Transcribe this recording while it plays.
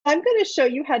I'm going to show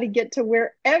you how to get to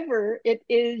wherever it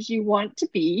is you want to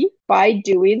be by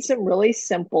doing some really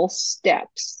simple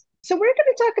steps. So we're going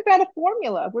to talk about a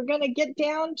formula. We're going to get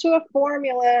down to a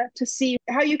formula to see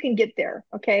how you can get there,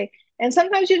 okay? And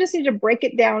sometimes you just need to break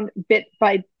it down bit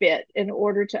by bit in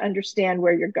order to understand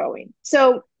where you're going.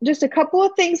 So just a couple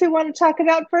of things we want to talk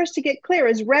about first to get clear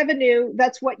is revenue.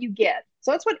 That's what you get.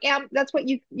 So that's what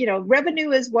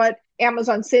revenue is what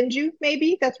Amazon sends you,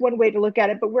 maybe. That's one way to look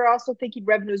at it. But we're also thinking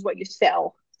revenue is what you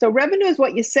sell. So revenue is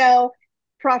what you sell,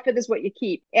 profit is what you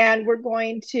keep. And we're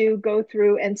going to go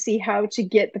through and see how to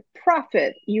get the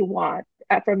profit you want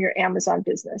from your Amazon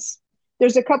business.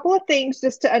 There's a couple of things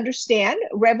just to understand.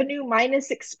 Revenue minus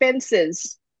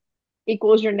expenses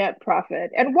equals your net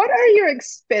profit. And what are your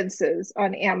expenses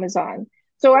on Amazon?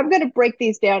 So I'm going to break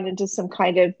these down into some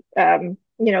kind of,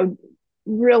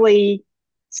 really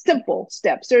simple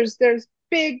steps. There's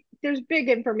big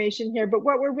information here, but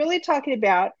what we're really talking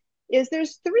about is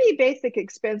there's three basic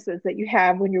expenses that you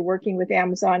have when you're working with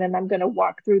Amazon, and I'm going to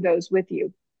walk through those with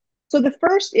you. So the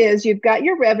first is you've got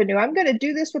your revenue. I'm going to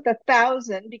do this with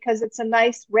 1,000 because it's a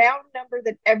nice round number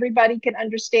that everybody can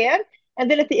understand. And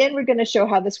then at the end, we're going to show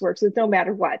how this works. It's no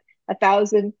matter what,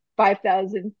 1,000,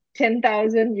 5,000,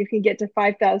 10,000, you can get to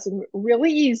 5,000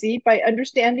 really easy by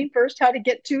understanding first how to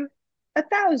get to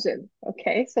 1,000.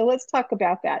 Okay, so let's talk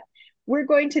about that. We're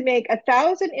going to make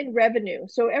 1,000 in revenue.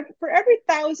 So for every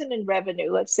 1,000 in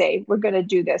revenue, let's say we're going to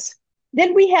do this.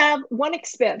 Then we have one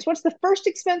expense. What's the first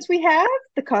expense we have?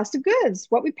 The cost of goods,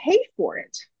 what we pay for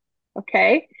it.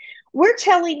 Okay, we're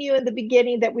telling you in the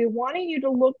beginning that we're wanting you to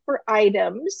look for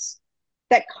items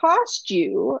that cost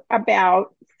you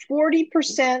about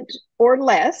 40% or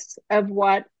less of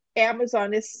what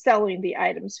Amazon is selling the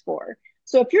items for.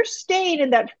 So if you're staying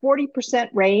in that 40%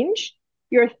 range,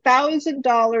 your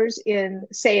 $1,000 in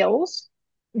sales,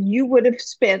 you would have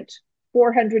spent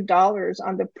 $400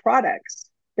 on the products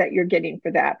that you're getting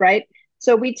for that, right?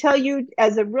 So we tell you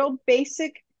as a real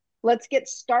basic, let's get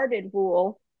started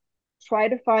rule, try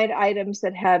to find items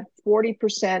that have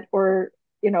 40% or,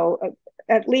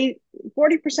 at least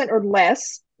 40% or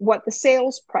less what the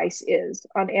sales price is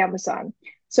on Amazon.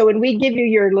 So when we give you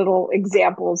your little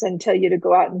examples and tell you to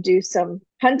go out and do some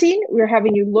hunting, we're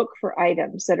having you look for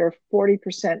items that are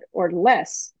 40% or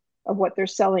less of what they're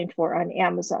selling for on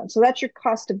Amazon. So that's your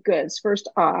cost of goods, first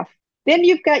off. Then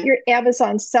you've got your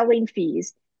Amazon selling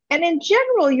fees. And in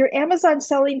general, your Amazon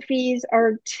selling fees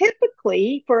are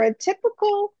typically, for a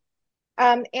typical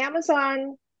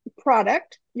Amazon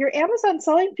product, your Amazon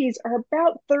selling fees are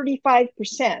about 35%.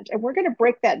 And we're going to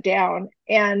break that down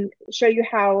and show you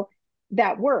how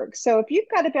that works. So if you've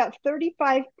got about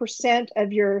 35%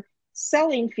 of your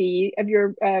selling fee, of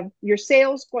your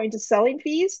sales going to selling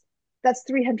fees, that's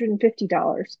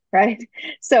 $350, right?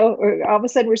 So all of a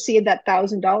sudden we're seeing that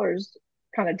 $1,000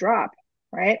 kind of drop,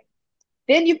 right?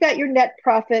 Then you've got your net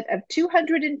profit of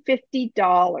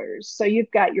 $250. So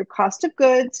you've got your cost of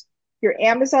goods, your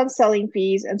Amazon selling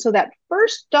fees. And so that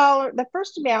first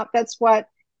amount, that's what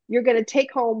you're going to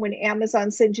take home when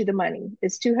Amazon sends you the money,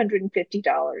 is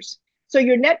 $250. So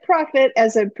your net profit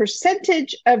as a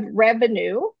percentage of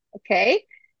revenue, okay,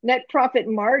 net profit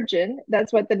margin,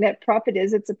 that's what the net profit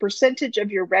is. It's a percentage of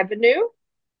your revenue.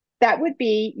 That would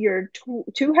be your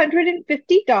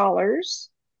 $250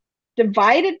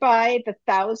 divided by the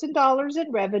 $1,000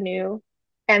 in revenue,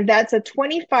 and that's a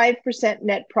 25%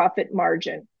 net profit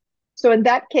margin. So in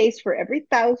that case, for every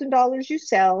 $1,000 you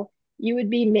sell, you would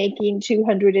be making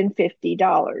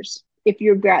 $250. If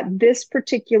you've got this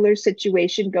particular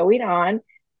situation going on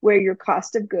where your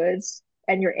cost of goods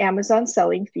and your Amazon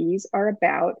selling fees are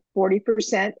about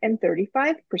 40% and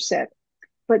 35%.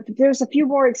 But there's a few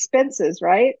more expenses,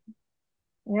 right?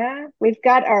 Yeah, we've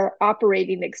got our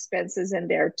operating expenses in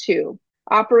there too.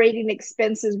 Operating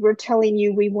expenses, we're telling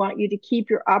you we want you to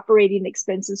keep your operating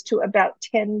expenses to about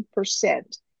 10%.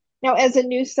 Now, as a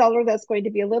new seller, that's going to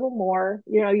be a little more.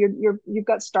 You've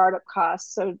got startup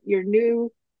costs. So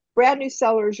brand new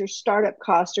sellers, your startup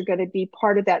costs are going to be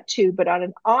part of that too. But on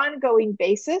an ongoing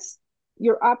basis,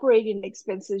 your operating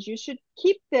expenses, you should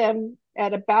keep them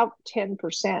at about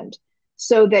 10%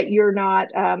 so that you're not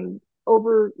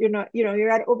you're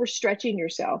not overstretching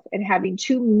yourself and having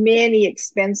too many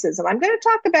expenses. And I'm going to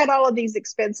talk about all of these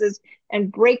expenses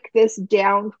and break this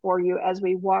down for you as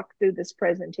we walk through this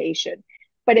presentation.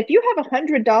 But if you have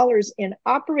 $100 in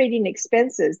operating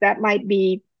expenses, that might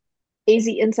be AZ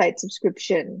Insight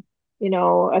subscription,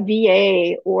 a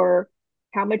VA, or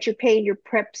how much you're paying your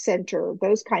prep center,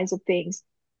 those kinds of things.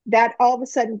 That all of a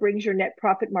sudden brings your net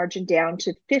profit margin down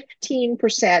to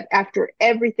 15% after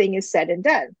everything is said and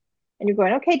done. And you're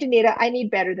going, okay, Danita, I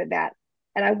need better than that.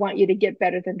 and I want you to get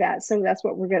better than that. So that's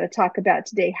what we're going to talk about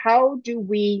today. How do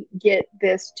we get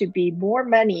this to be more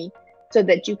money so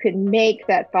that you can make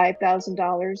that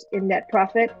 $5,000 in net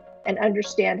profit and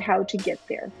understand how to get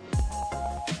there?